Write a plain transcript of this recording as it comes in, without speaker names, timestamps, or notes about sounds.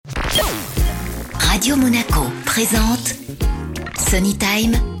Radio Monaco présente Sunny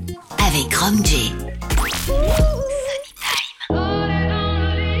Time avec Rom J.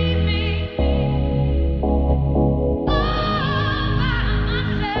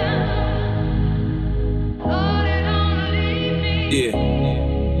 Yeah,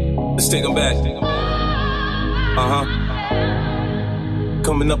 let's take them back.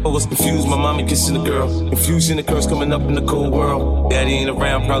 Coming up, I was confused. My mommy kissing a girl. Confusion occurs coming up in the cold world. Daddy ain't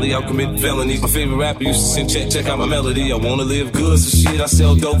around, probably out committing felonies. My favorite rapper used to sing, check out my melody. I wanna live good, so shit, I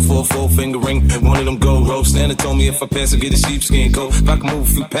sell dope for a 4-finger ring. One of them gold ropes. Nana told me if I pass, I get a sheepskin coat. If I can move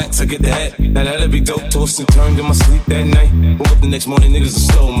a few packs, I get the hat. Now that'd be dope. Tossed and turned in my sleep that night. Woke up the next morning, niggas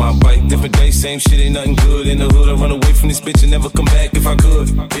have stole my bike. Different day, same shit, ain't nothing good. In the hood, I run away from this bitch and never come back if I could.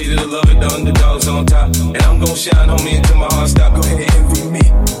 Hated to love it, the underdogs on top. And I'm gon' shine, homie, until my heart stop. Go ahead, envy me.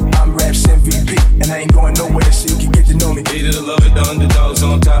 I'm Raps MVP, and I ain't going nowhere, so you can get to know me. Hated to love it, the underdogs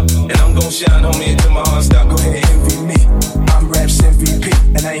on top. And I'm gon' shine, homie, until my heart stop. Go ahead, envy me. I'm Raps MVP,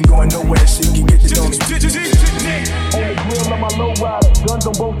 and I ain't going nowhere, so you can get to know me. On the grill of my low rider, guns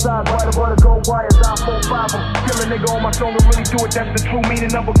on both sides, white butter, gold wires, I 4-5 'em. Kill a nigga on my song and really do it, that's the true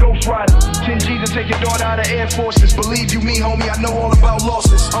meaning of a ghost rider. 10 G to take your daughter out of Air Forces. Believe you me, homie, I know all about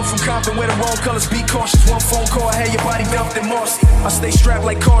losses. I'm from Compton where the wrong colors, be cautious. One phone call, I had your body dumped in Marcy. I stay strapped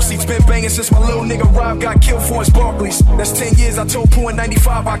like car seats, been banging since my little nigga Rob got killed for his Barclays. That's 10 years, I told Pooh in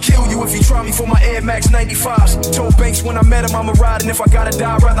 95, I'll kill you if you try me for my Air Max 95s. Told Banks when I met him, I'ma ride, and if I gotta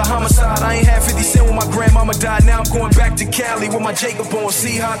die, I'd rather homicide. I ain't had 50 cent when my grandmama died, now I'm going back to Cali with my Jacob on,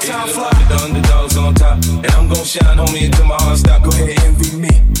 see how time fly. The underdogs on top, and I'm gon' shine, homie, until my heart stop. Go ahead, envy me.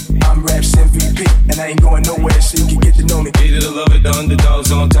 I'm Raps MVP, and I ain't going nowhere, so you can get to know me. Hated to love it, the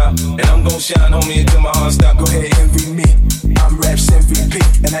underdogs on top, and I'm gon' shine, homie, until my heart stop. Go ahead, envy me. I'm Raps MVP,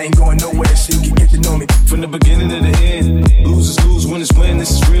 and I ain't going nowhere, so you can get to know me. From the beginning to the end, losers lose, winners win.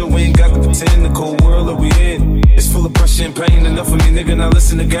 This is real, we ain't got to pretend. The cold world that we in, it's full of pressure and pain. Enough of me, nigga, now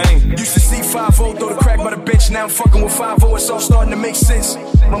listen to game. Used to see 5-0, throw the crack by the bench. Now I'm fucking with 5-0, it's all starting to make sense.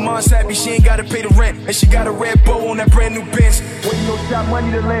 My mom's happy, she ain't gotta pay the rent, and she got a red bow on that brand new Benz. When you know shot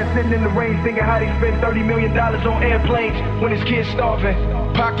money to land, sitting in the rain, thinking how they spend $30 million on airplanes when his kids starving.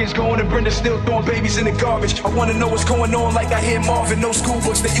 Pockets going and Brenda still throwing babies in the garbage. I wanna know what's going on like I hear Marvin. No school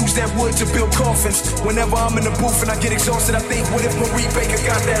books, they use that wood to build coffins. Whenever I'm in the booth and I get exhausted, I think, what if Marie Baker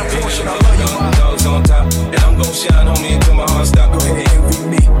got that abortion? I love you, my dogs on top, and I'm gon' shine, homie, until my heart stop. Go ahead, envy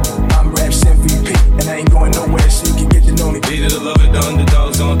me. I'm Raps MVP, and I ain't going nowhere, so you can get to know me. Hated to love it, the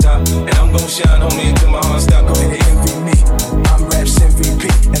underdogs on top, and I'm gon' shine, homie, until my heart stop. Go ahead, envy me. I'm Raps MVP,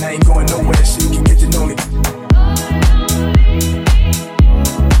 and I ain't going nowhere, so you can get to know me.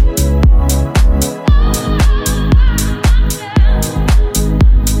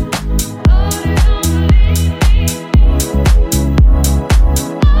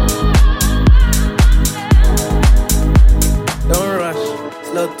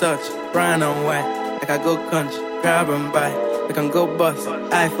 Touch, brown and white, like I go country, grab and buy. I can go bust,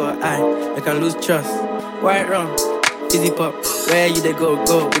 eye for eye, I can lose trust. White rum, easy pop, where you they go,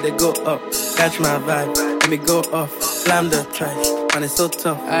 we they go up. Catch my vibe, let me go off, slam the trash, man it's so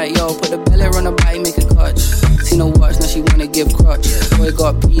tough. Alright yo, put the belly on the body, make a clutch. See no watch, now she wanna give crutch. Boy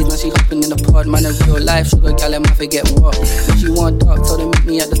got peas, now she hopping in the pod. Man in real life, sugar gal, I forget what. When she want dark, told her meet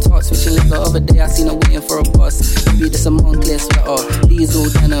me at the top. Switching lips the other day, I seen her waiting for a bus. Maybe this a Moncler sweater, diesel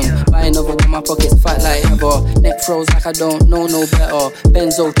denim. Buy another one, my pockets fat like ever. Neck froze like I don't know no better.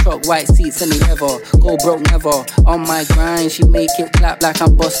 Benzo truck, white seats, semi leather. Go broke never, on my grind. She make it clap like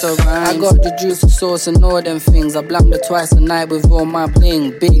I'm Busta Rhymes. I got the juice, the sauce and all them things. I blammed her twice a night with all my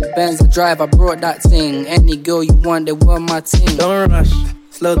bling. Big Benz I drive, I brought that thing. Any girl you want, they want my team. Don't rush,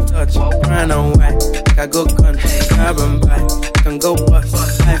 slow touch, brown and white. Like I go country, grab and buy. I can go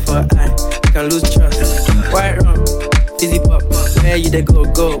bust, eye for eye. I can lose trust. White rum, easy pop. Where you they go,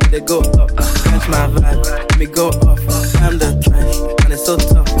 they go up. Catch my vibe, let me go off. I'm the trash, and it's so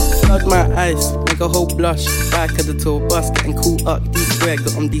tough. Flood my eyes, make a whole blush. Back at the tour bus, getting cool up. D-square,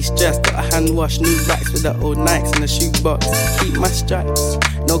 got on de-stressed. Got a hand wash, new racks with the old Nikes in the shoebox. Keep my stripes,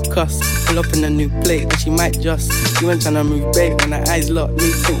 no cuss. Pull up in a new plate, and she might just. She went tryna move bait when her eyes locked.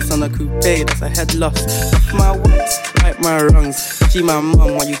 New tints on a coupe, that's a head loss. Off my whites, right my wrongs. She my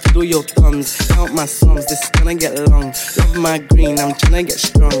mum, while you twiddle your thumbs. Count my sums, this is gonna get long. Love my green, I'm tryna get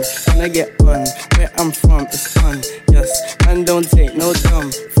strong. Tryna get on, where I'm from, it's fun. Yes, man don't take no dumb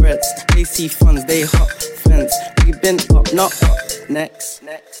threats. They see funds, they hop fence. We been up, not up. Next.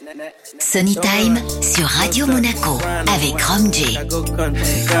 Sunny Time sur Radio Monaco avec Rom J. I go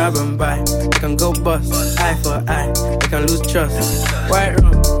country, grab and buy. I can go bust, eye for eye. I can lose trust. White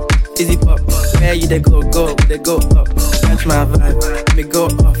rum, easy pop. Where you they go, they go up. Catch my vibe, let me go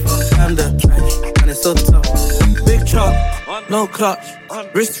off. slam the trash, and it's so tough. Big truck, no clutch,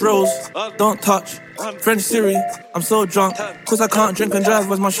 wrist rolls, don't touch. French Siri, I'm so drunk, cause I can't drink and drive,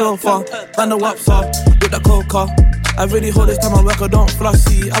 where's my chauffeur? And the waps off, with the coca. I really hold this time I work, I don't flush.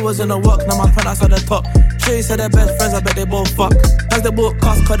 See, I was in the work, now my friend outside the top. Shay said they're best friends, I bet they both fuck. As they bought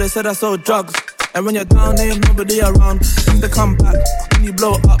cars, cause they said I sold drugs. And when you're down, there ain't nobody around. If they come back, when you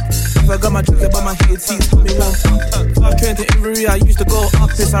blow up. If I got my jacket by my head seats, help me warm up. Far train to Inverie, I used to go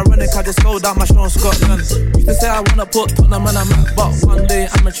up. It's ironic, I just sold out my show in Scotland. Used to say I wanna put Tottenham on a map, but one day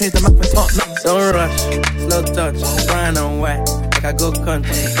I'ma change the map in Tottenham. Don't rush, slow touch, brown and white. Like I go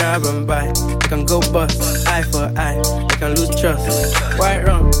country, grab and buy. I can go bust, eye for eye. I can lose trust, white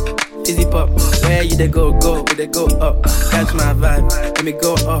rum, fizzy pop. Where you they go, where they go up. Catch my vibe, let me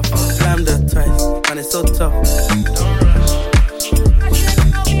go off. Slam the twice, and it's so tough. Don't rush.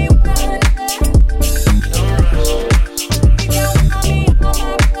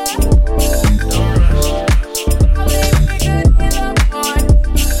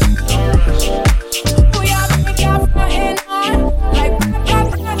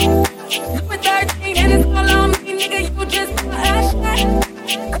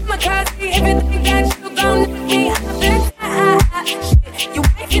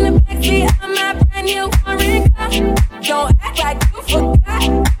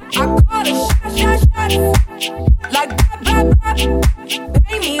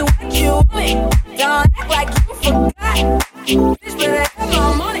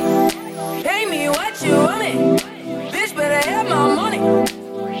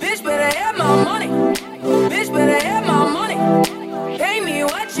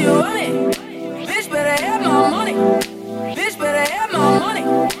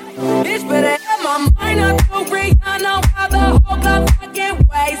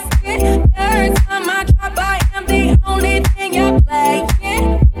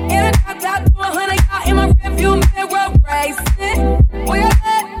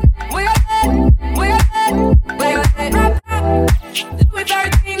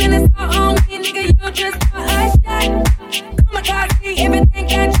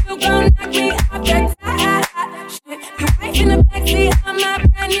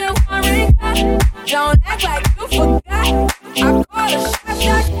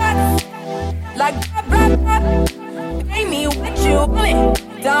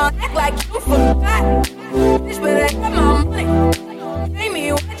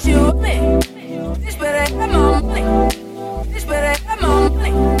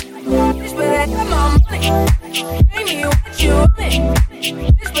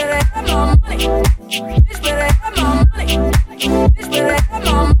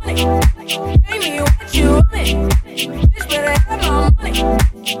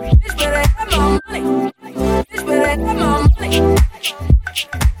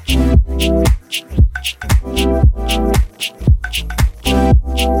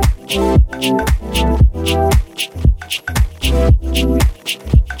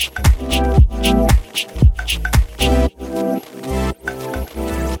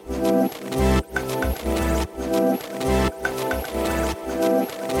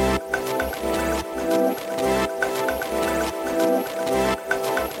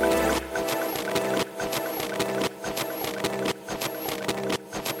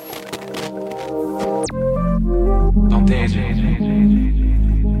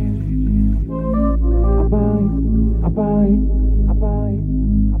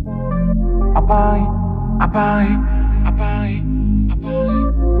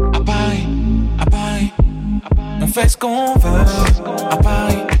 On fait ce qu'on veut à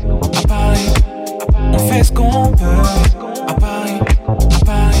Paris, à Paris. On fait ce qu'on peut à Paris, à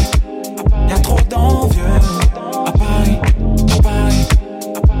Paris. Y'a trop d'envieux à Paris, à Paris.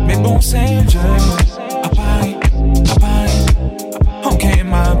 Mais bon c'est le jeu à Paris, à Paris. Ok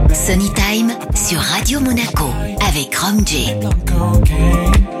ma belle. Sunny Time sur Radio Monaco avec Rom J.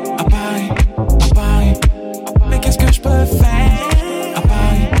 À Paris, à Paris. Mais qu'est-ce que je peux faire à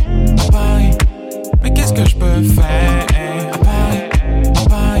Paris, à Paris. Mais qu'est-ce que je peux faire à Paris, à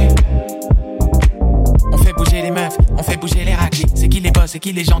Paris. On fait bouger les meufs, on fait bouger les raclis. C'est qui les boss, c'est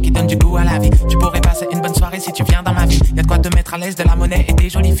qui les gens qui donnent du goût à la vie. Tu pourrais passer une bonne soirée si tu viens dans ma vie. Y'a de quoi te mettre à l'aise, de la monnaie et des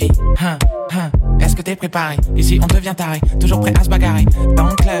jolies filles. Est-ce que t'es préparé? Ici on devient taré, toujours prêt à se bagarrer. Dans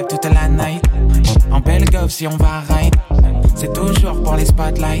le club toute la night, en belle gove si on va ride. C'est toujours pour les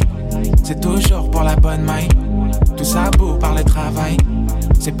spotlights, c'est toujours pour la bonne maille. Tout ça beau par le travail.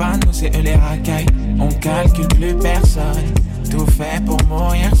 C'est pas nous, c'est eux les racailles. On calcule plus personne, tout fait pour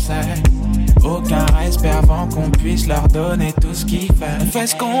mourir seul. Aucun respect avant qu'on puisse leur donner tout ce qu'ils veulent. On fait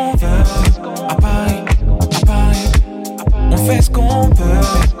ce qu'on veut à Paris, à Paris. On fait ce qu'on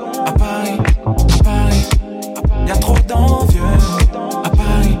peut à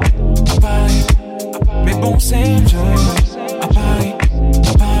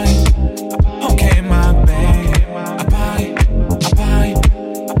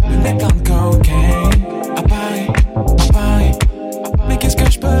des plans de cocaine. À Paris, à Paris. Mais qu'est-ce que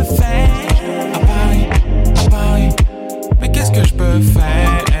je peux faire? À Paris, à Paris. Mais qu'est-ce que je peux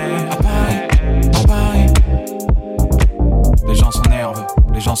faire? À Paris, à Paris. Les gens sont nerveux,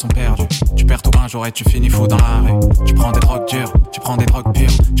 les gens sont perdus. Tu perds tout un jour et tu finis fou dans la rue. Tu prends des drogues dures, tu prends des drogues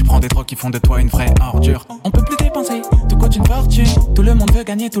pures. Tu prends des drogues qui font de toi une vraie ordure. On peut plus dépenser, tout coûte une fortune. Tout le monde veut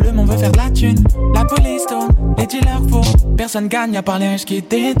gagner, tout le monde veut faire de la thune. La police tourne, les dealers font. Personne gagne à part les riches qui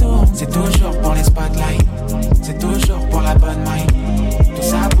détournent. C'est toujours pour les spotlights, c'est toujours pour la bonne maille. Tout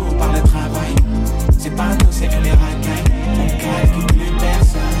ça pour par le travail. C'est pas nous, c'est eux les racailles. On calcule plus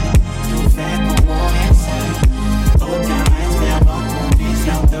personne, tout fait pour mourir seul. Aucun respect avant qu'on puisse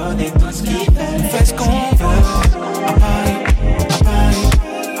leur donner tout ce qu'ils veulent. On fait ce qu'on veut, à Paris, à Paris.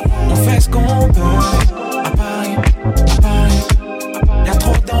 On fait ce qu'on peut, à Paris, à Paris. Y'a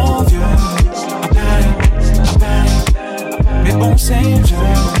trop d'envieux, à Paris, mais bon c'est vieux,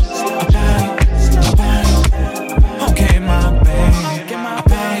 à Paris, à Paris. Ok ma baby, à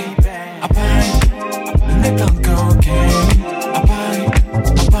Paris, à Paris. Des plans de cocaine, à Paris,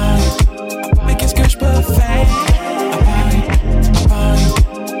 à Paris. Mais qu'est-ce que je peux faire? À Paris, à Paris.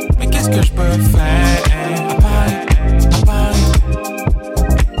 Mais qu'est-ce que je peux faire? À Paris, à Paris.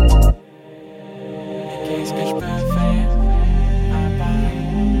 Mais qu'est-ce que je peux faire? À Paris.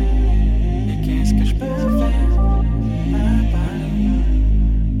 Mais qu'est-ce que je peux faire? À Paris.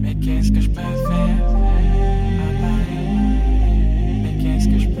 Mais qu'est-ce que je peux faire? À Paris. Mais qu'est-ce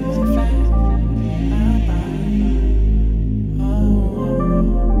que je peux faire?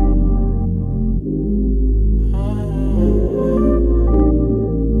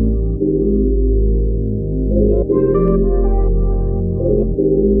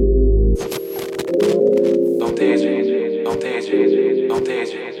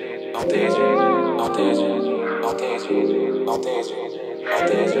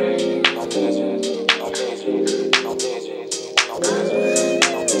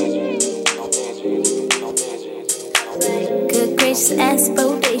 Good gracious, ass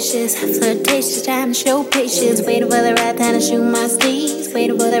bodacious, flirtatious, trying to show patience. Waiting for the right time to shoot my steez.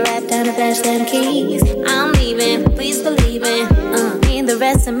 Waiting for the right time to flash them keys. I'm leaving, please believe it. Me and the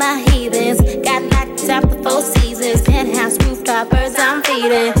rest of my heathens got locked up the 4 seasons. Penthouse rooftop birds I'm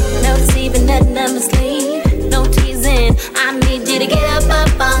feeding. No deceiving, nothing on the sleeve. No teasing. I need you to get up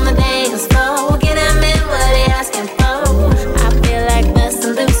on the dance floor. Get them in what they asking for. I feel like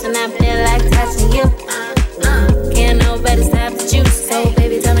busting loose and I feel like touching you. Can't nobody stop the juice. So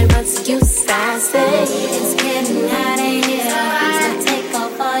baby, tell me what's the use. I say it's getting hot in here, so take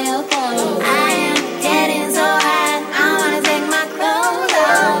off all your clothes. I am getting so hot, I wanna take my clothes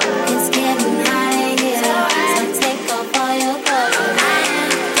off. It's getting hot in here, so take off all your clothes. I am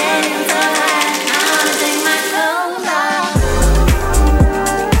getting so hot, I wanna take my clothes off.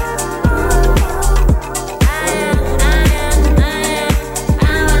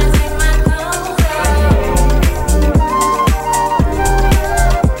 I wanna take my clothes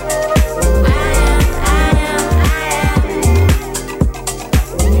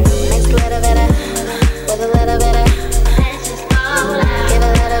Mix a little bit with a little bit of. Give a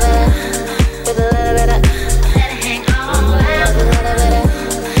little bit with a little bit of. With a little bit of,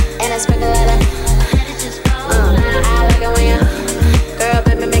 and a sprinkle of. I like it when you, girl,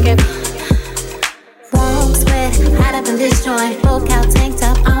 baby, make it. Warm sweat, hot up in this joint. Full cow tank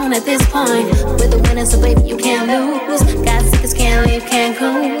top on at this point. With the winner, so baby, you can't lose. Got tickets, can't leave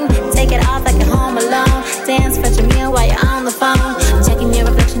Cancun. Take it off like you're home alone. Dance, fetch a meal while you're on the phone. Checking your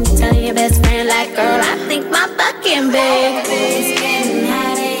reflection, telling your best friend, like, girl, I think my bucket big. It's getting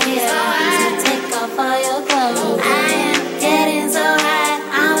hot in here, so take off all your clothes. I am getting so hot,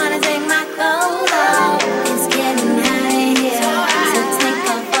 I wanna take my clothes off. It's getting hot in here, so take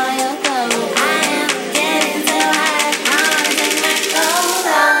off all your clothes. I am getting so hot, I wanna take my clothes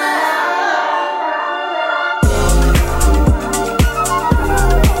off.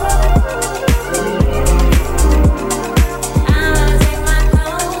 I wanna take my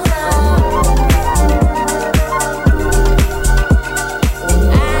clothes off.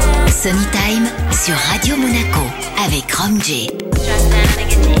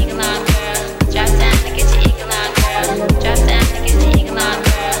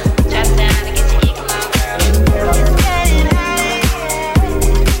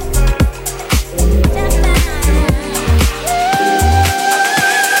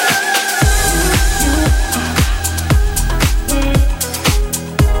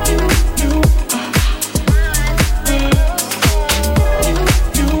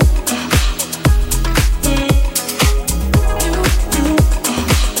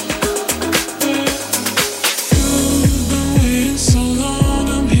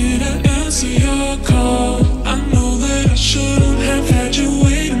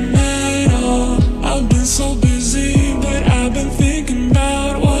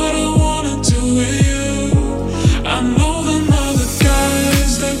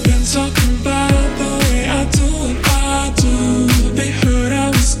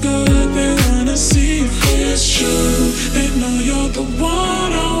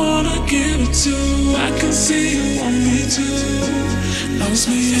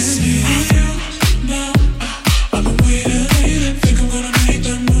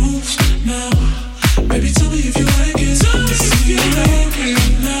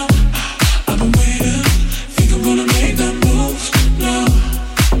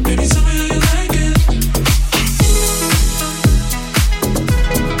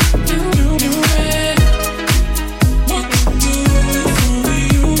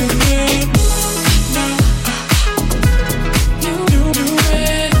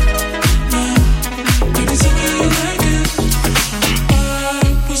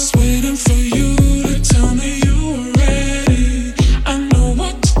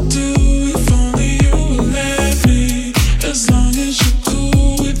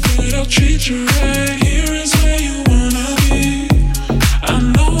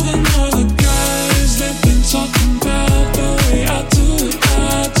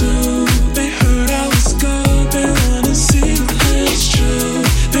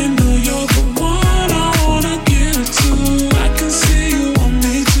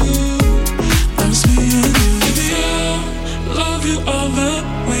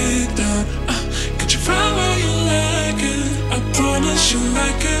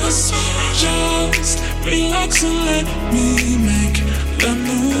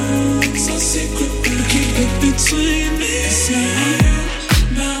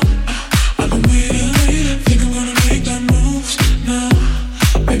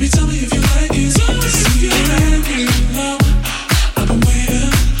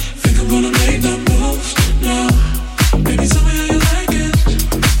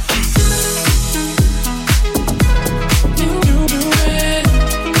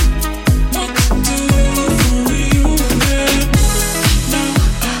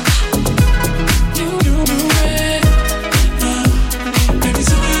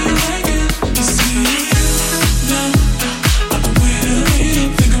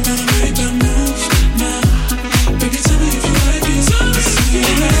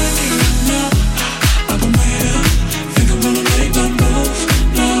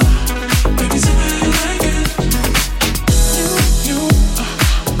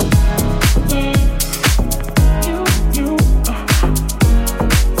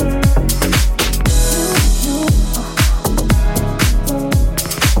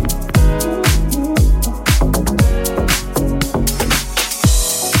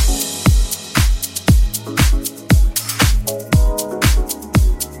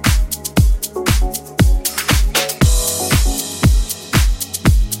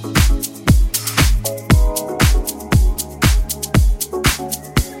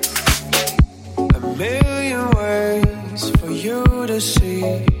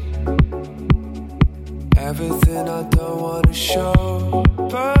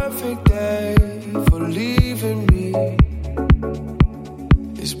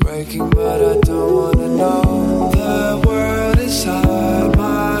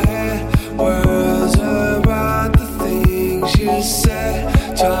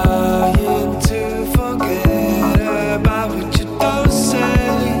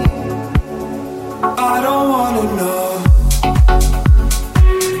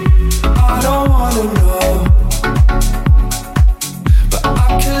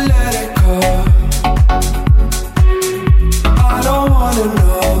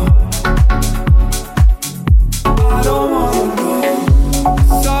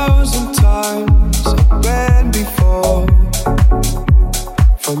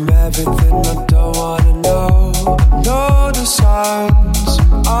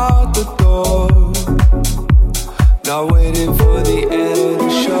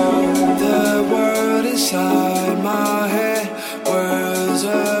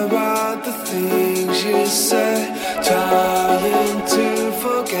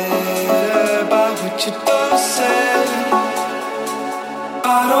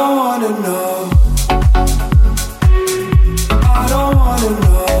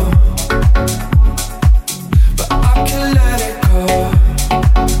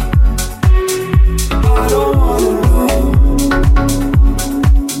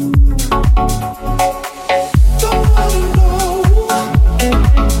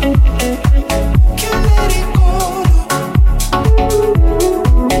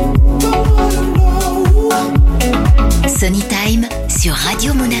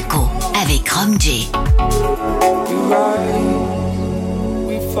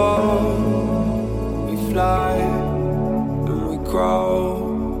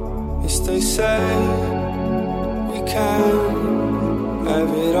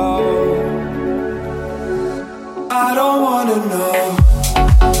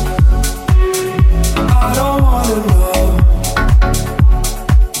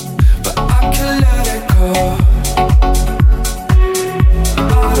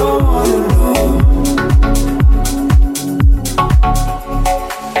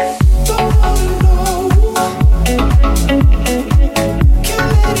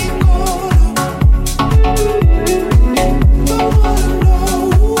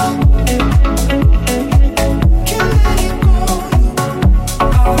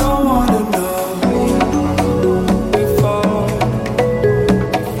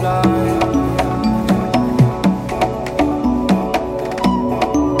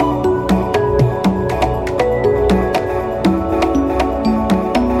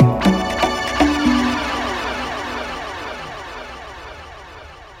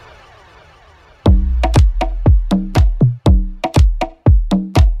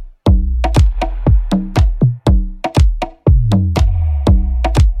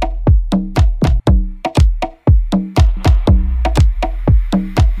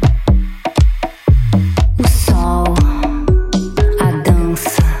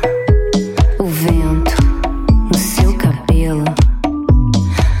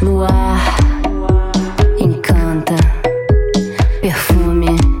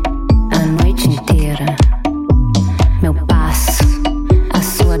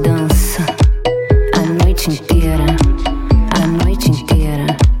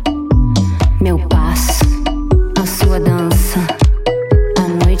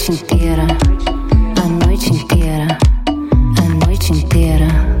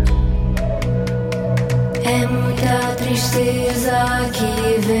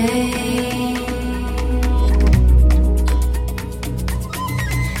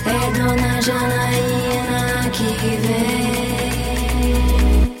 sol na Janaína que vem.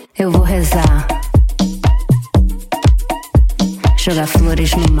 Eu vou rezar, jogar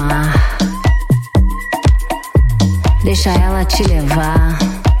flores no mar, deixa ela te levar.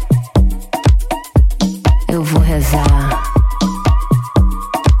 Eu vou rezar,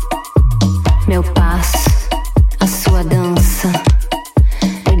 meu passo, a sua dança,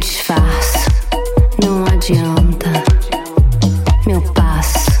 eu disfarço, não adianta. Meu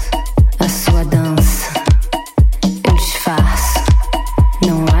passo, a sua dança, eu disfarço,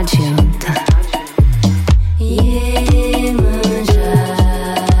 não adianta. Iemanjá,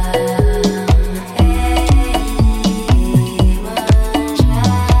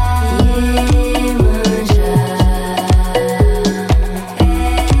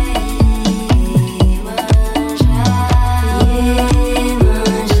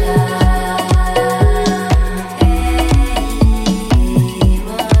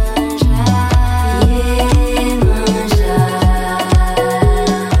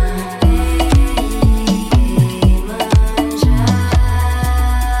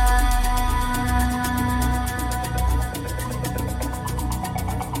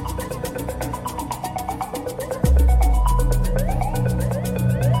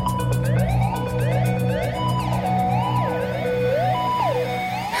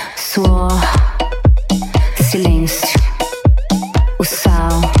 suor, silêncio, o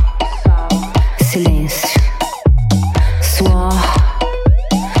sal, silêncio, suor,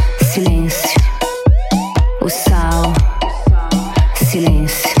 silêncio, o sal,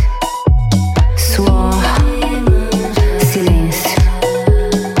 silêncio, suor, silêncio,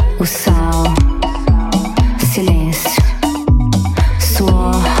 o sal, silêncio,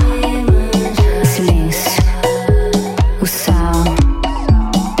 suor, silêncio, o sal.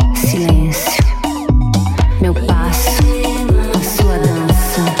 Silêncio, meu passo, a sua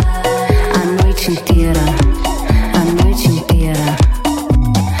dança, a noite inteira, a noite inteira.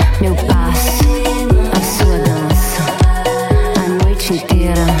 Meu passo, a sua dança, a noite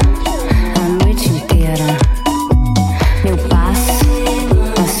inteira, a noite inteira. Meu passo,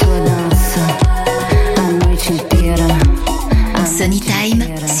 a sua dança, a noite inteira. Sunny Time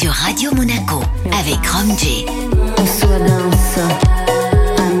sur Radio Monaco avec Rom J. A sua dança.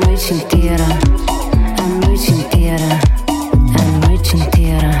 A noite inteira, a noite inteira, a noite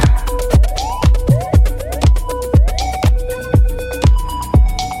inteira.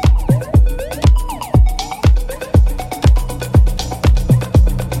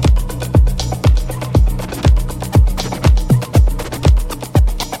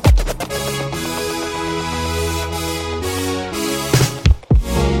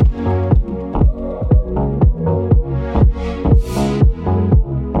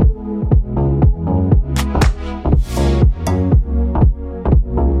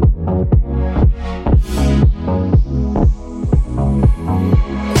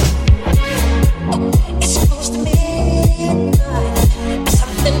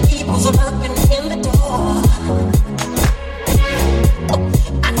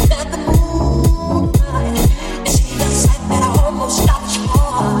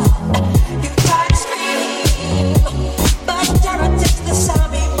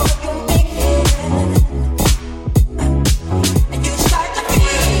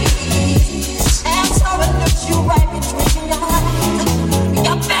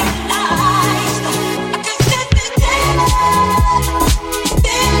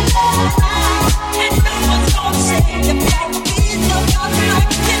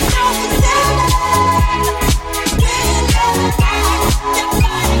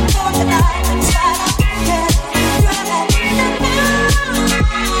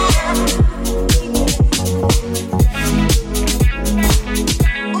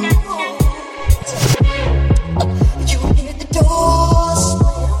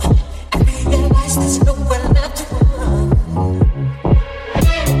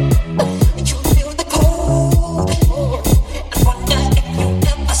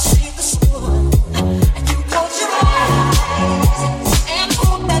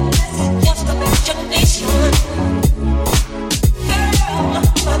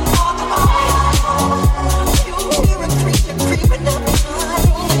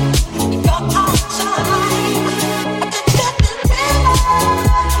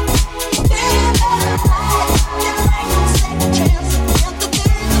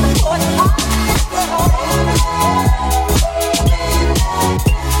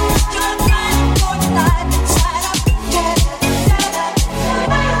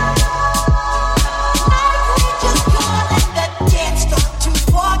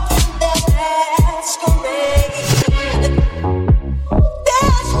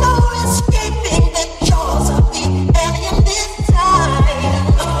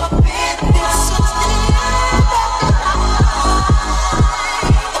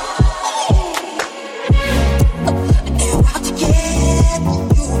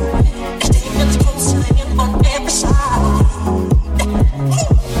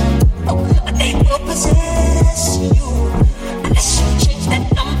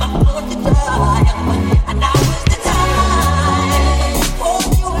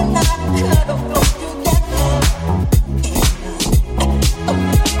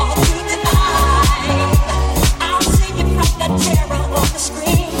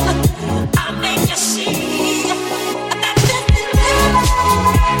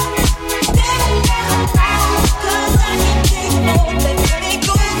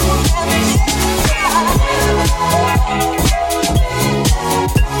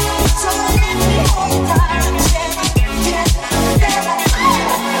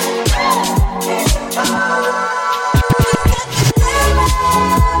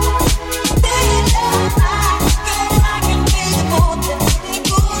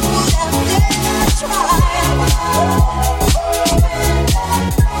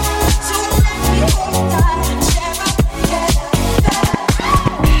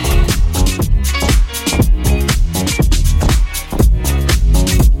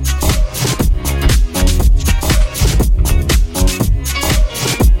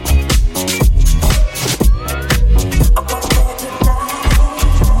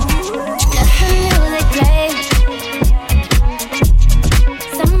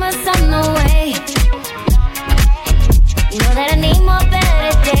 for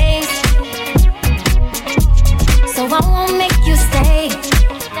better days. So I won't make you stay.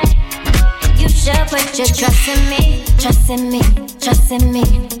 You should put your trust in me, trust in me, trust in me.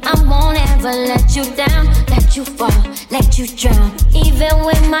 I won't ever let you down, let you fall, let you drown. Even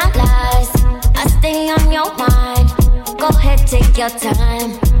with my lies, I stay on your mind. Go ahead, take your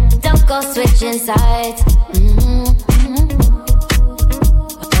time. Don't go switching sides.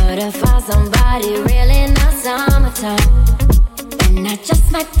 But if I somebody real in the summertime, and I just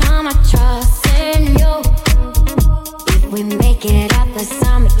might find my trust in you. If we make it out the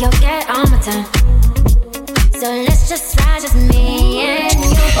summer, you'll get all my time. So let's just ride, just me and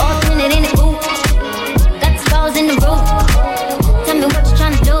you. All in it in the ooh. Got the balls in the roof. Tell me what you're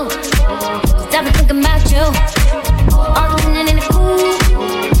trying to do, 'cause I've been thinking about you. All in it in the ooh.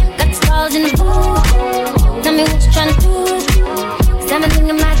 Got the balls in the roof. Tell me what you're trying to do, 'cause I've been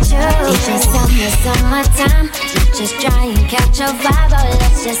thinking about you. It's just summertime. Let's just try and catch a vibe, or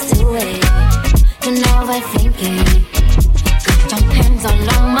let's just do it. Don't overthinking. Got your hands all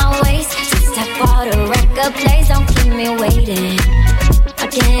on my waist. Step for the record plays, don't keep me waiting. I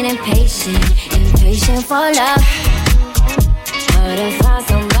get impatient, impatient for love. But if I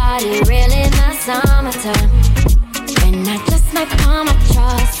somebody real in the summertime, and I just might find my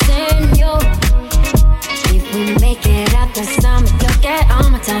trust in you. If we make it out the summer, you'll get all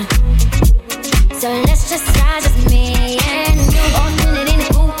my time. So let's just ride, just me and you. All in it in the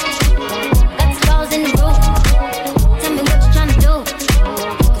ooh. Got the balls in the roof. Tell me what you're trying to do,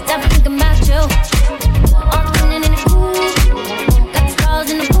 'cause I've been thinking about you. All in it in the ooh. Got the balls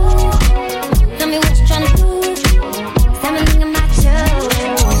in the ooh. Tell me what you're trying to do, 'cause I've been thinking about you.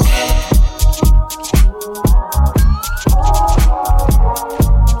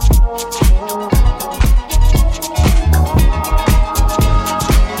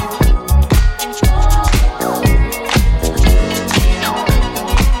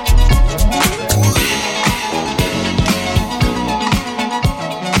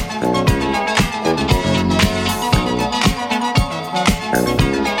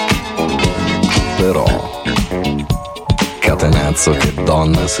 Però, catenazzo che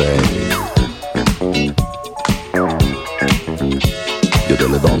donna sei. Io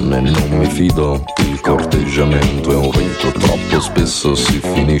delle donne non mi fido, il corteggiamento è un rito, troppo spesso si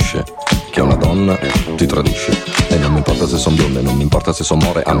finisce che una donna ti tradisce. E non mi importa se son bionde, non mi importa se son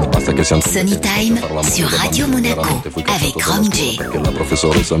more, a me basta che siano Sunny Time sur Radio Monaco avec Rom J. Perché la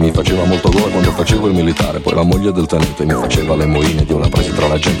professoressa mi faceva molto gola quando facevo il militare, poi la moglie del tenente mi faceva le moine, io la presi tra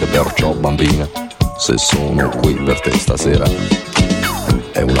la gente, perciò bambina, se sono qui per te stasera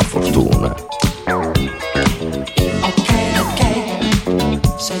è una fortuna.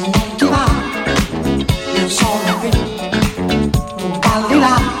 Se non ti va, io sono qui, tu balli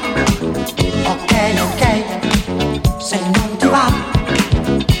là. Ok, se non ti va,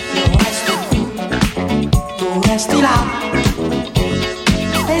 io resto qui, tu resti là.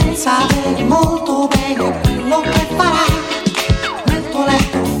 Pensare molto bene a quello che farai. Nel tuo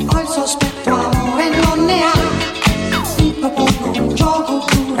letto ho il sospetto, amore non ne ha. Ti propongo un gioco,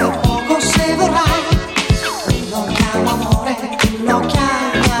 dura poco se vorrai. Lo chiamo amore, lo chiamo.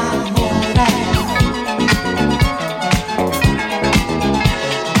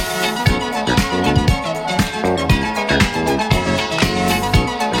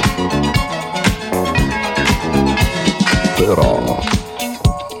 Però,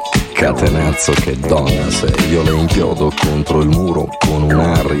 catenazzo che donna sei, io le inchiodo contro il muro con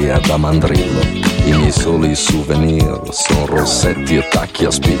un'aria da mandrillo. I miei soli souvenir son rossetti e tacchi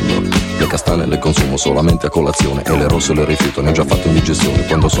a spillo. Le castane le consumo solamente a colazione e le rosse le rifiuto, ne ho già fatto indigestione.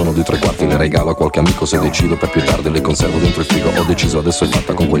 Quando sono di 3/4 le regalo a qualche amico, se decido per più tardi le conservo dentro il frigo. Ho deciso, adesso è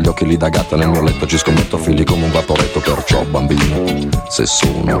fatta, con quegli occhi lì da gatta nel mio letto ci scommetto figli come un vaporetto. Perciò bambina, se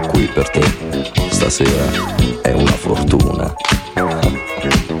sono qui per te stasera è una fortuna.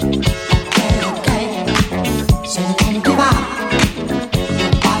 Se non ti va,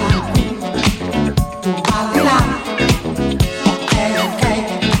 balli qui, tu balli là. Ok,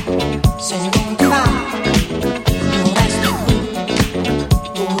 se non ti va, io resto qui,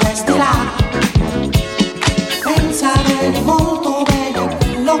 tu resti là. Pensare molto bene a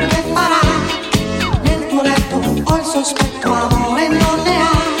quello che farai. Nel tuo letto ho il sospetto, amore non ne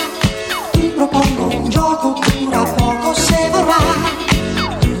ha. Ti propongo un gioco, dura poco se vorrai.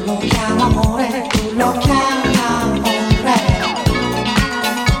 Lo chiamo amore, tu lo chiami amore.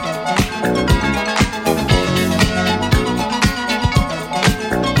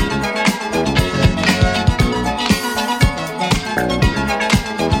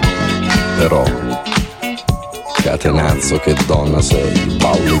 Però, catenazzo che donna sei,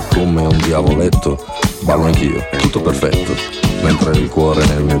 balli come un diavoletto, ballo anch'io, tutto perfetto. mentre il cuore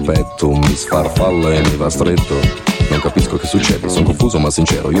nel mio petto mi sfarfalla e mi va stretto. Non capisco che succede, sono confuso ma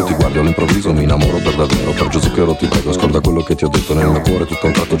sincero. Io ti guardo all'improvviso, mi innamoro per davvero. Per Gesù che ti prego, ascolta quello che ti ho detto. Nel mio cuore tutto a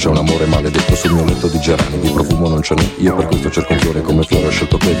un tratto c'è un amore maledetto. Sul mio letto di gerani, di profumo non ce n'è. Io per questo cerco un fiore come fiore ho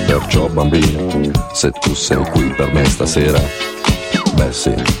scelto te. Perciò bambina, se tu sei qui per me stasera, beh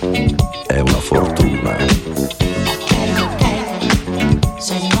sì, è una fortuna.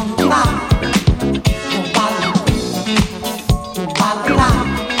 Se non ti va, non parlo qui, tu parli là.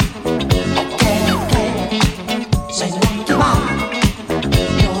 Ok, se non ti va,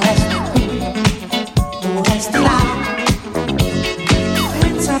 io resto qui, tu resti là.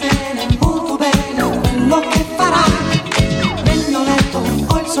 Pensa bene, molto bene, quello che farai. Nel mio letto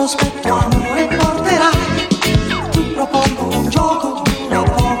ho il sospetto, amore porterai. Ti propongo un gioco, dura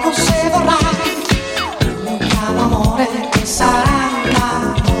poco se vorrai. Lo chiamo amore che sarà.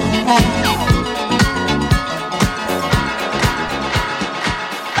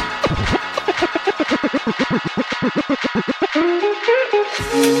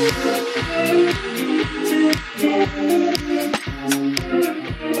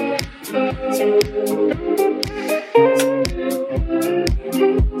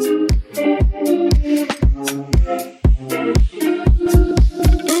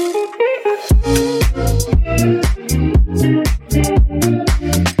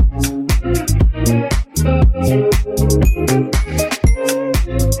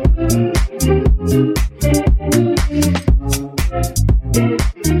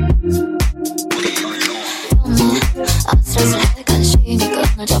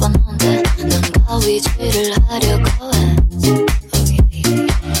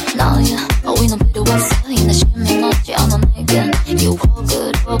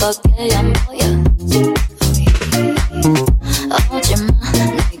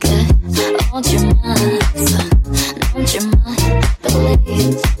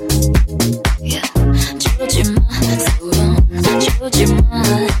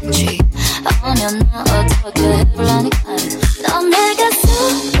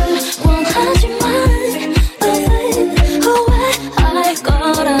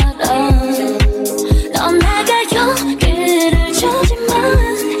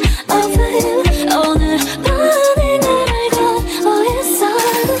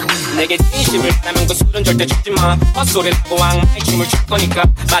 헛소리를 하고 악마의 춤을 출 거니까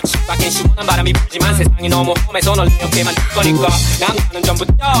마치 밖엔 시원한 바람이 불지만 세상이 너무 험해서 널 내 옆에만 둘 거니까 남자는 전부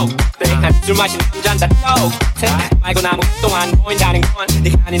똑 술 마신 남자는 다 똑 말고 아무것도 안 보인다는 건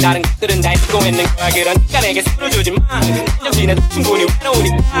네가 아닌 다른 것들은 다 잊고 있는 거야. 그러니까 내게 술을 주지마. 정신에도 충분히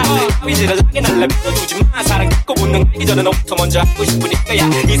외로우니까 위지러하게 날 내버려두지마. 사랑 듣고 본능 알기 전에 너부터 먼저 하고 싶으니까 야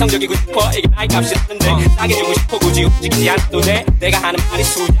이성적이고 싶어 이게 나의 값이라는데 싸게 주고 싶어 굳이 움직이지 않아도 돼. 내가 하는 말이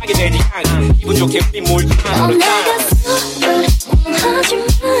수작이 되지 않아. 기분 좋게 우리 몰지마. 넌 내가 술을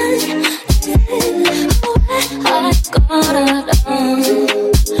원하지만 후회할 거라라.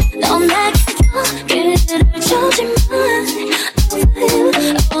 넌 내게 여기를 주지만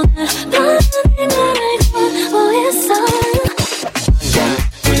오늘 밤이 나를 거부했어.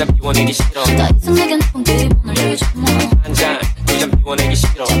 두잔 비워내기 싫어. 더 이상 내겐 좋은 기분을 주지 마. 한잔 두잔 비워내기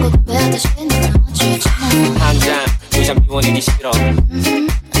싫어. 자꾸 건배하듯이 눈을 맞추지 마. 한잔 두잔 비워내기 싫어.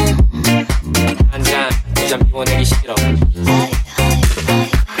 한잔 두잔 비워내기 싫어.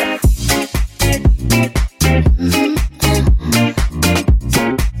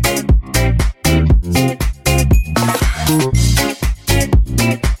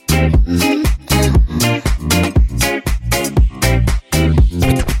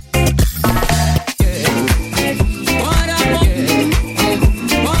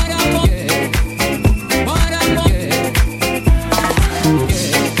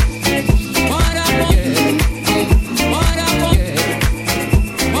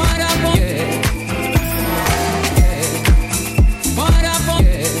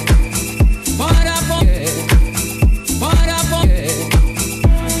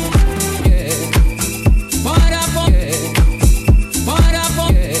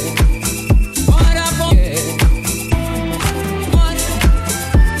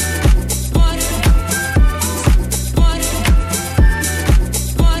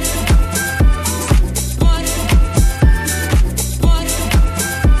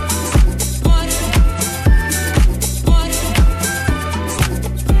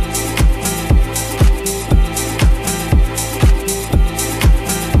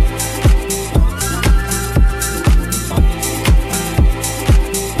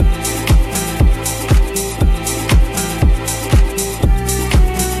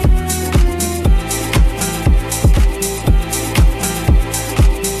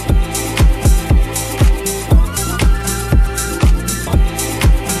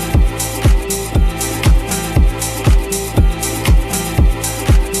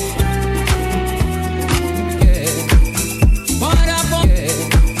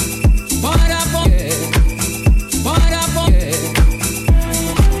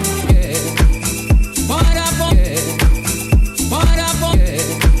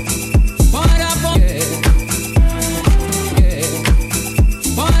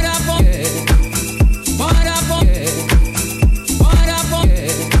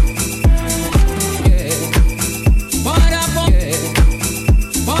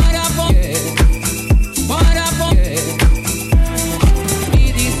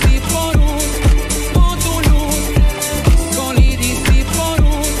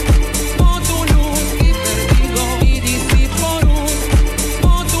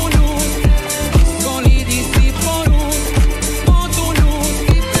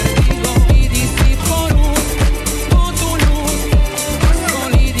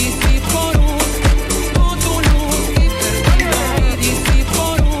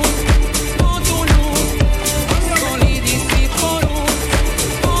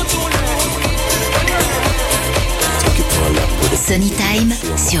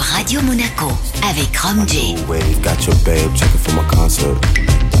 Time sur Radio Monaco avec Rom J. Wave got your babe checking for my concert.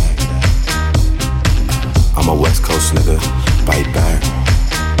 I'm a West Coast nigga, bite back.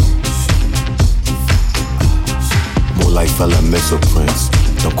 Moonlight fella missile prints,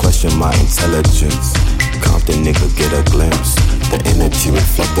 don't question my intelligence. Compton nigga get a glimpse, the energy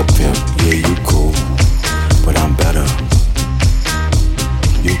reflect the pimp. Yeah, you cool, but I'm better.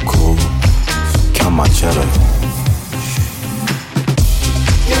 You cool, count my cheddar.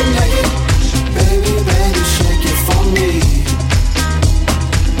 Get naked, baby, baby, shake it for me.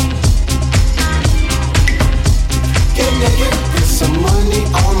 Get naked, put some money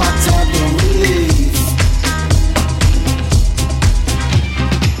on my tab and we leave.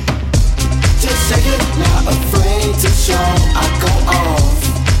 Just shake it, not afraid to show I go off.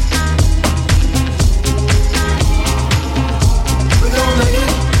 We gon' make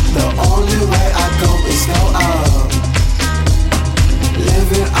it, the only way I go is go up.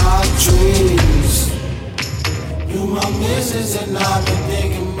 Living our dreams. You my missus and I've been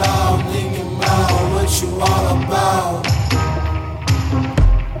thinking about what you all about.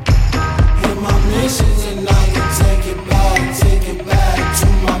 Hit my missions and I can take it back to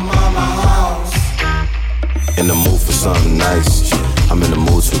my mama house. In the mood for something nice, I'm in the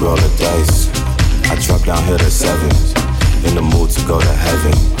mood to roll the dice. I drop down here to 7, in the mood to go to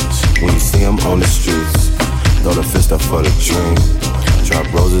heaven. When you see him on the streets, throw the fist up for the dream.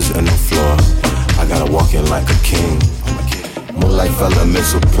 Drop roses in the floor, I gotta walk in like a king. Moonlight fella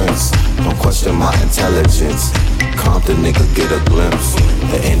missile prints, don't question my intelligence. Compton nigga get a glimpse,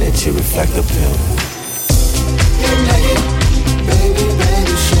 the energy reflect the pimp. Get naked, baby,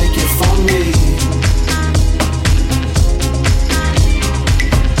 baby, shake it for me.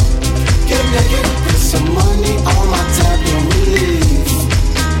 Get naked, put some money on my tab and we leave.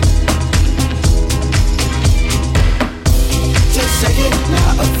 Just shake it,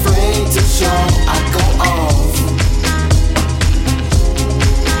 not afraid to show I go off.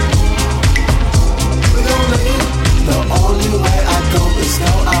 We gon' make it, the only way I go is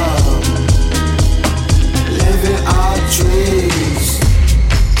go up. Living our dreams.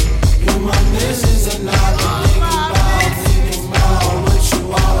 You my missus and I've been thinking about what you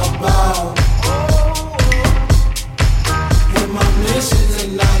all about. You my missus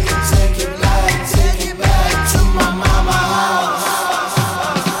and I can take it back to my mama house.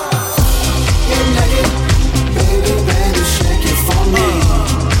 Get naked, baby, baby, shake it for me.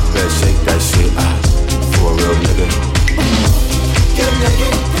 Better shake that shit, for a real nigga. Get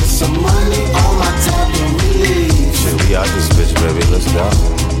naked, put some money on my tab and we leave. Shit, we out this bitch, baby, let's go.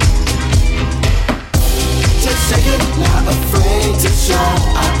 Just shake it, not afraid to show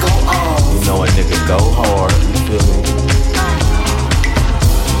I go off. You know a nigga go hard, you feel me?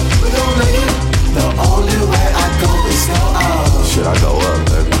 We gon' make it, the only way I go is go up. Shit, I go up,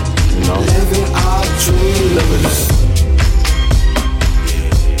 baby, you know? Living our dreams. Living it.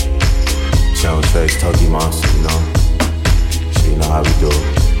 Channel Trace, Toki Monster, you know? Shit, you know how we do it.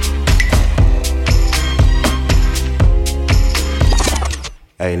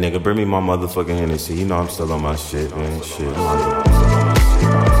 Hey nigga, bring me my motherfucking Hennessy. You know I'm still on my shit, man. Shit,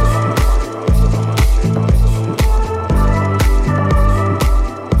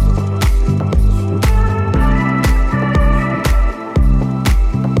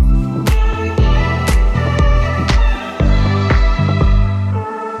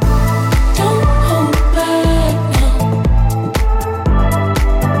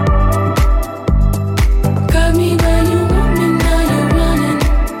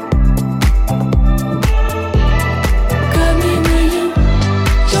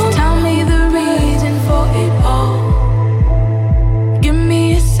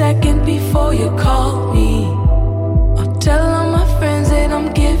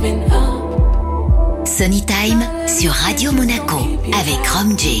 Sunny Time sur Radio Monaco avec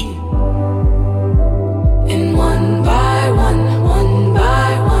Rom J. And one by one,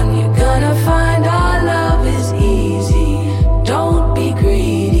 you're gonna find our love is easy. Don't be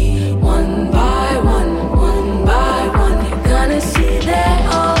greedy. One by one, you're gonna see they're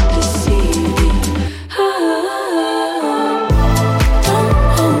all deceiving. Don't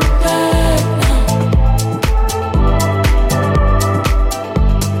hold back now.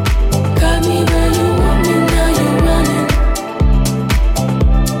 Got me where you want me, now you're running.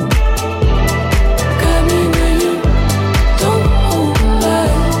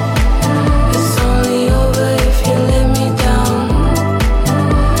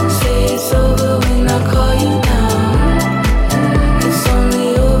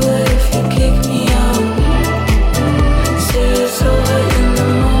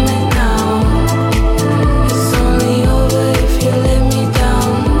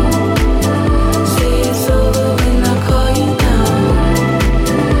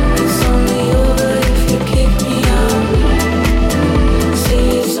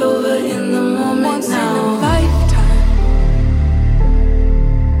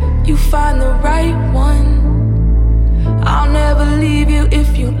 you find the right one. I'll never leave you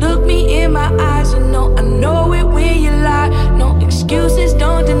if you look me in my eyes. You know I know it when you lie. No excuses,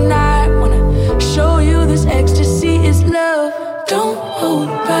 don't deny. Wanna show you this ecstasy is love. Don't hold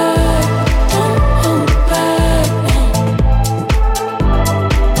back, don't hold back now.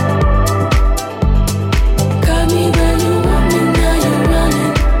 Got me where you want me, now you're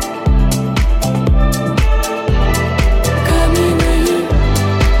running. Got me where you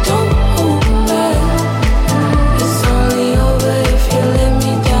don't hold back. It's only over if you let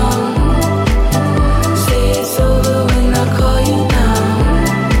me down. Say it's over when I call you now.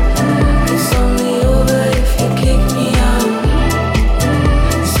 It's only over if you kick me out.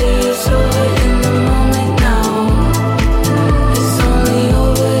 Say it's over in the moment now. It's only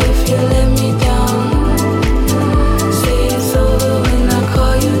over if you let me down. Say it's over when I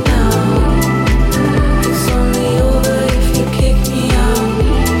call you now. It's only over if you kick me out.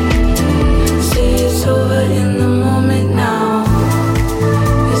 Say it's over in the moment now.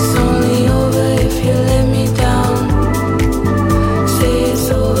 It's only over if you let me down. Say it's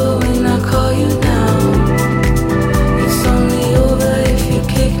over when I call you now. It's only over if you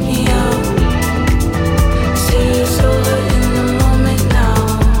kick me out. Say it's over in the moment now.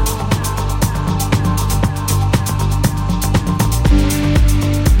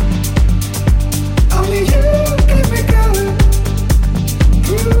 Only you keep me going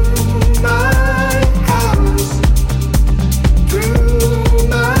through my hours, through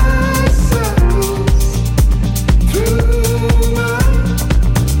my circles, through my.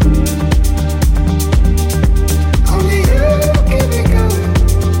 Only you keep me going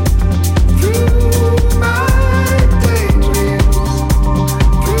through my daydreams,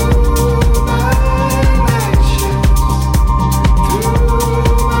 through my night shifts, through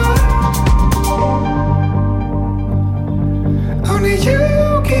my. Only you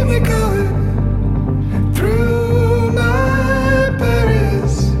keep me going through my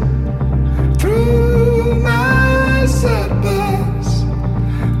Paris, through my setbacks,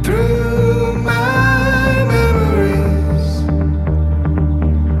 through my memories.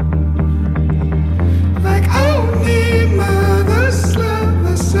 Like only mothers love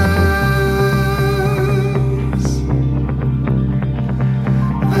the sons.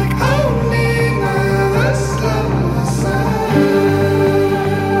 Like only mothers love the sons.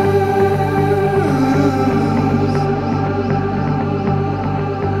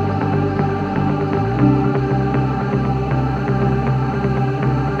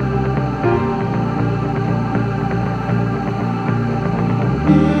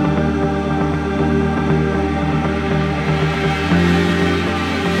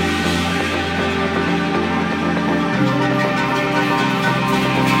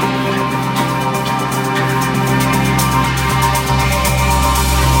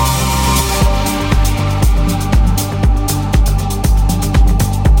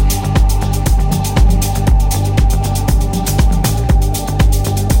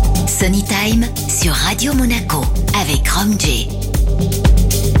 Sunny Time sur Radio Monaco avec Rom J.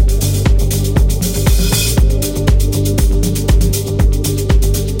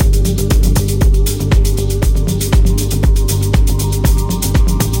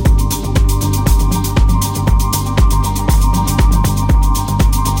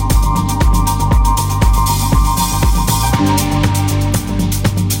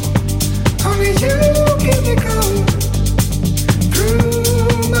 Only you keep me going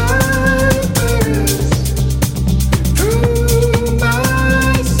through my Paris, through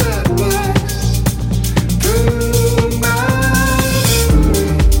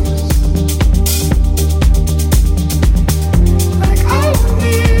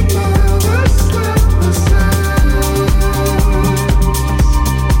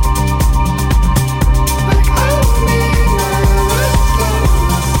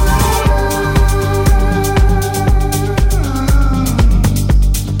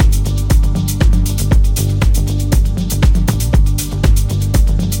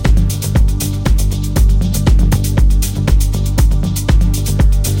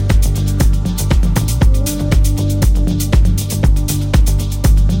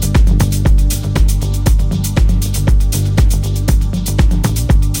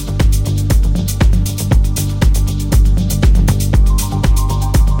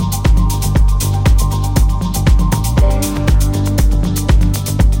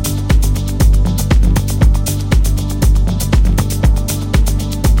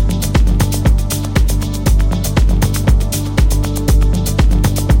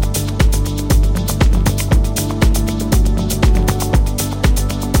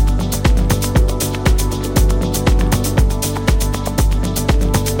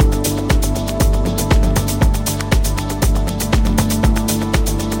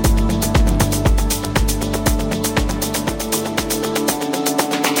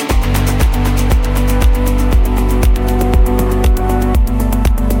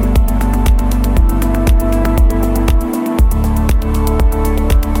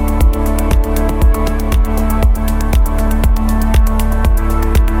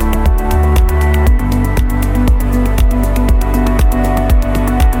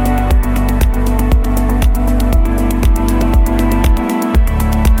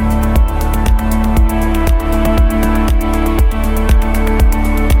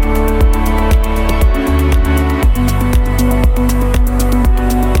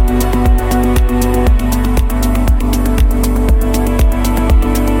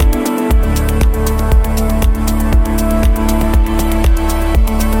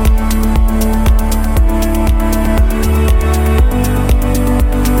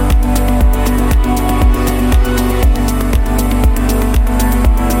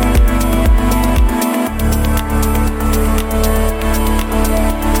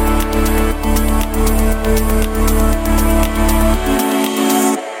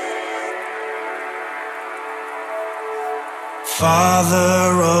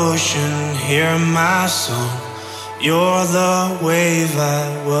Father Ocean, hear my song. You're the wave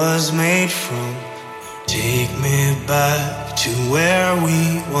I was made from. Take me back to where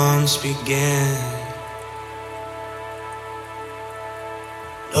we once began.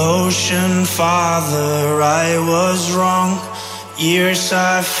 Ocean Father, I was wrong. Years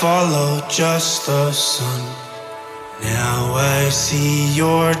I followed just the sun. Now I see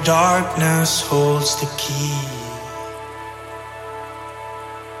your darkness holds the key.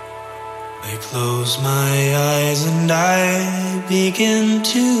 I close my eyes and I begin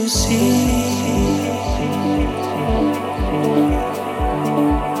to see.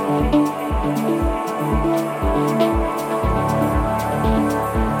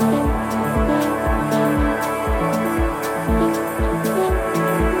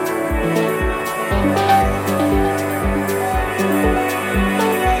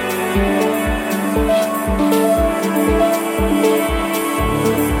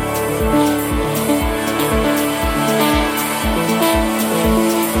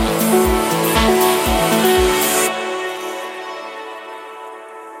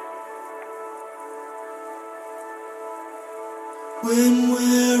 When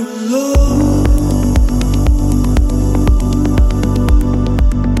we're alone,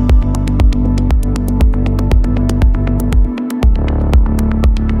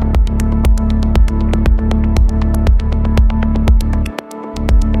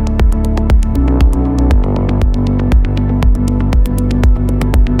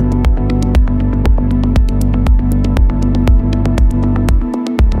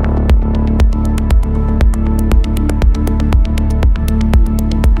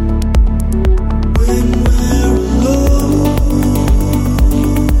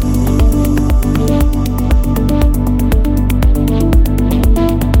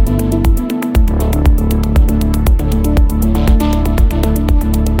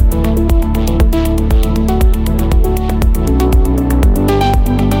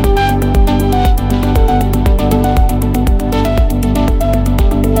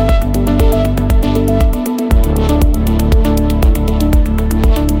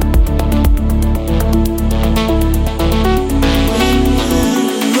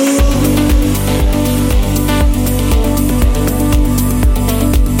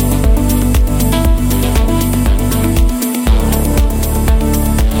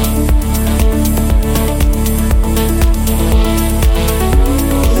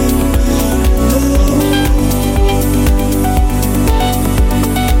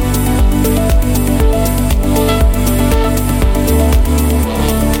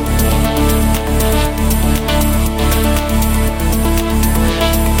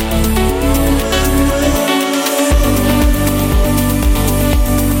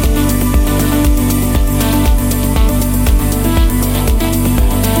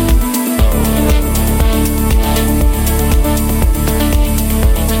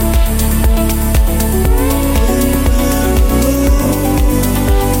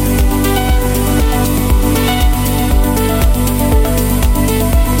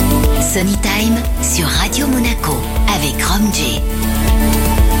 Sunny Time sur Radio Monaco avec Rom J.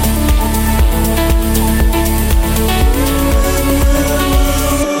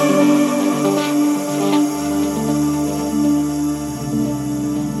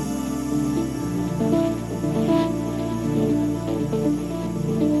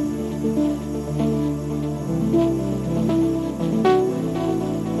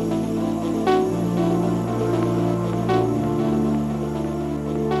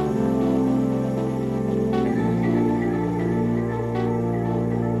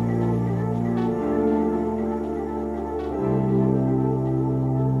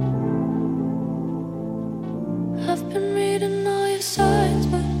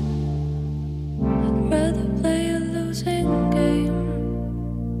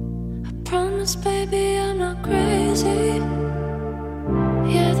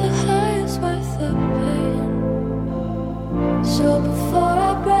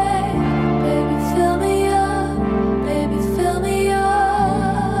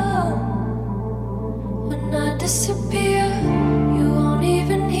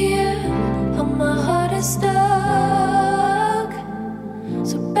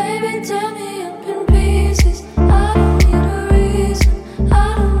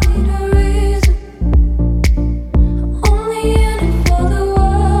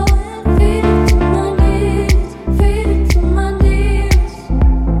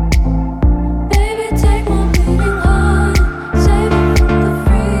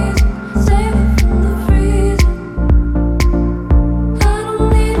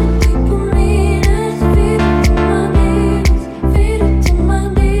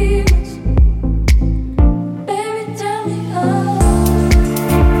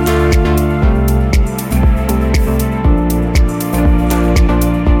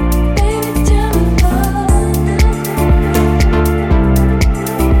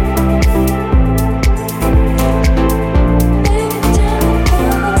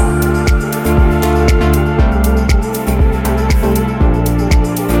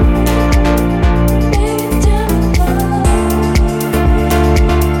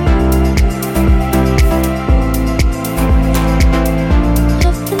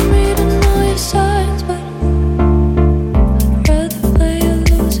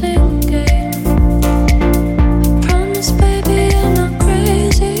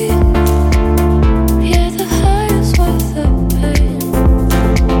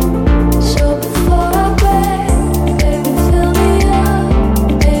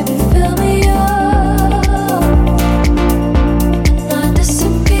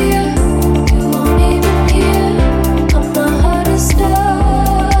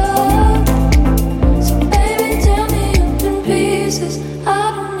 I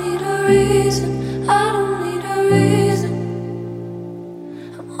don't need a reason, I don't need a reason.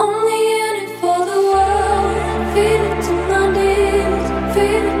 I'm only in it for the world. Feed it to my demons,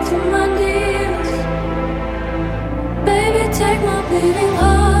 feed it to my demons. Baby, take my bleeding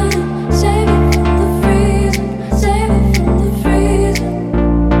heart and save it from the freezing, save it from the freezing.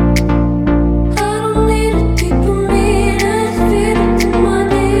 I don't need a deeper meaning. Feed it to my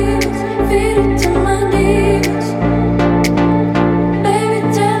demons, feed it to my demons. Baby,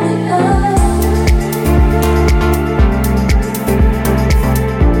 tell me how.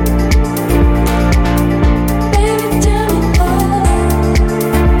 Baby, tell me how.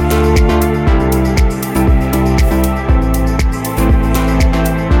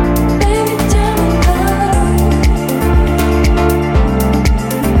 Baby, tell me how. Baby, tell me how.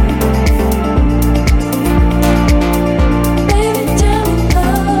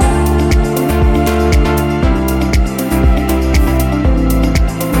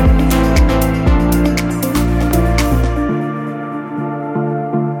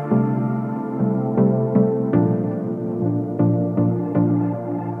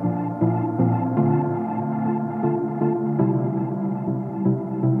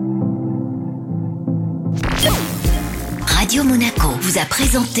 Radio Monaco vous a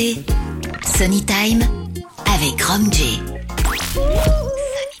présenté Sunny Time avec Rom J.